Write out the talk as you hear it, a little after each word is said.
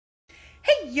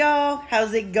Hey y'all,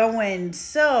 how's it going?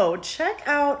 So check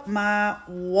out my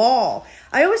wall.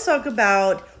 I always talk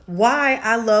about why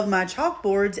I love my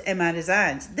chalkboards and my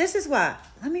designs. This is why.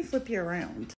 Let me flip you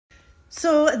around.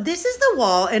 So this is the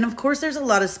wall, and of course there's a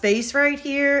lot of space right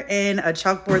here and a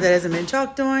chalkboard that hasn't been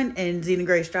chalked on, and Xena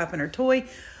Grace dropping her toy.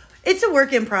 It's a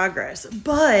work in progress,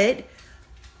 but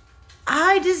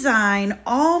I design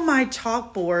all my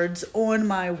chalkboards on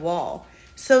my wall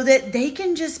so that they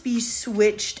can just be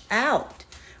switched out,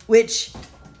 which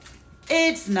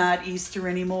it's not Easter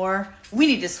anymore. We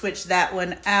need to switch that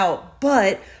one out.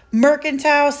 But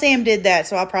Mercantile, Sam did that,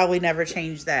 so I'll probably never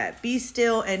change that. Be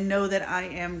still and know that I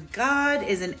am God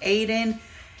is an Aiden.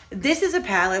 This is a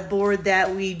palette board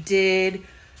that we did,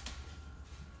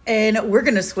 and we're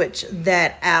going to switch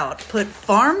that out. Put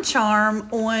Farm Charm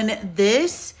on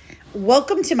this.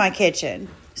 Welcome to my kitchen.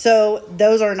 So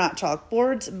those are not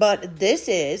chalkboards, but this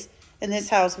is. In this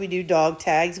house, we do dog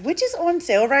tags, which is on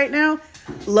sale right now.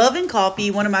 Love and Coffee,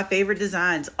 one of my favorite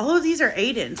designs. All of these are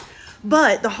Aiden's.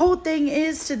 But the whole thing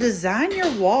is to design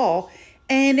your wall,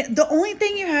 and the only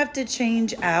thing you have to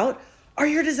change out are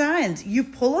your designs. You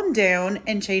pull them down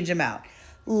and change them out.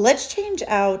 Let's change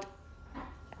out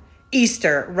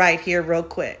Easter right here real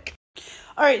quick.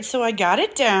 All right, so I got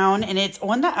it down, and it's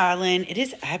on the island. It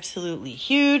is absolutely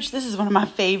huge. This is one of my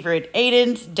favorite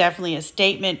Aiden's, definitely a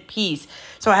statement piece.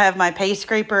 So I have my paste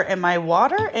scraper and my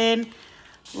water, and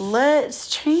let's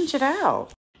change it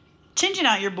out. Changing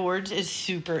out your boards is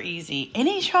super easy.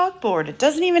 Any chalkboard, it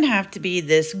doesn't even have to be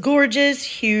this gorgeous,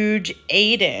 huge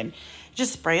Aiden.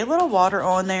 Just spray a little water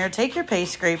on there, take your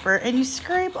paste scraper, and you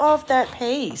scrape off that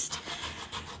paste.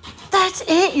 That's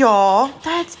it, y'all.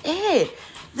 That's it.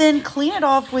 Then clean it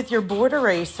off with your board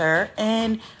eraser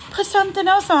and put something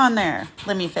else on there.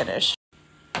 Let me finish.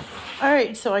 All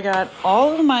right, so I got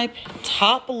all of my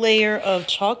top layer of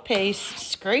chalk paste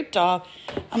scraped off.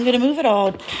 I'm gonna move it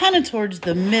all kind of towards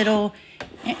the middle,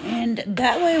 and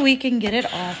that way we can get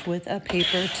it off with a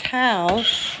paper towel.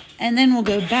 And then we'll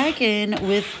go back in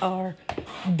with our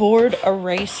board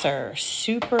eraser.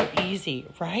 Super easy,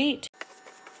 right?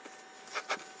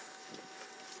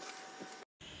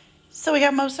 So we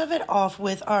got most of it off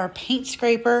with our paint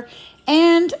scraper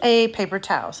and a paper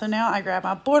towel. So now I grab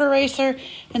my board eraser,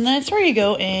 and that's where you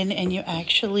go in and you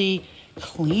actually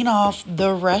clean off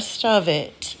the rest of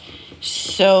it.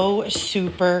 So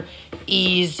super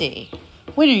easy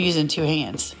when you're using two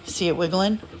hands. See it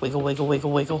wiggling? Wiggle, wiggle,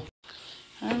 wiggle, wiggle.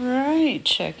 All right,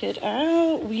 check it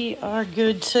out. We are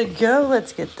good to go.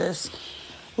 Let's get this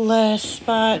last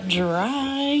spot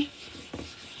dry.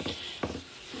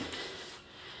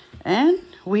 And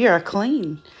we are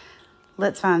clean.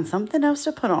 Let's find something else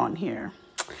to put on here.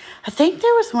 I think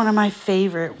there was one of my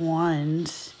favorite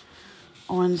ones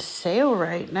on sale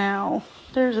right now.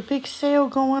 There's a big sale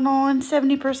going on,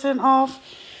 70% off.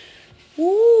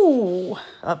 Ooh,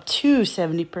 up to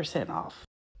 70% off.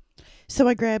 So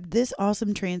I grabbed this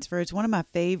awesome transfer. It's one of my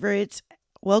favorites.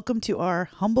 Welcome to our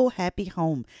humble, happy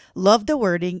home. Love the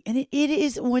wording, and it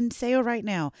is on sale right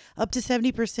now, up to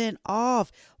 70%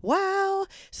 off. Wow.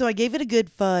 So I gave it a good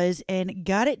fuzz and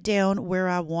got it down where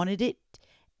I wanted it,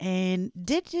 and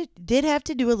did have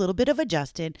to do a little bit of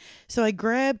adjusting. So I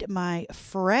grabbed my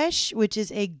Fresh, which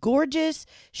is a gorgeous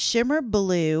shimmer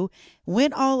blue,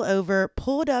 went all over,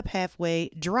 pulled up halfway,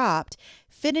 dropped,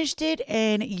 finished it,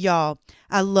 and y'all,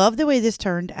 I love the way this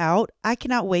turned out. I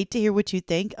cannot wait to hear what you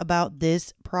think about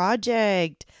this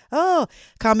project. Oh,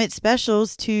 comment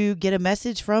specials to get a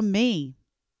message from me.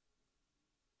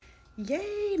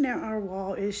 Yay, now our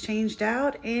wall is changed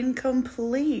out and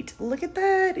complete. Look at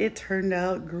that. It turned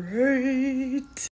out great.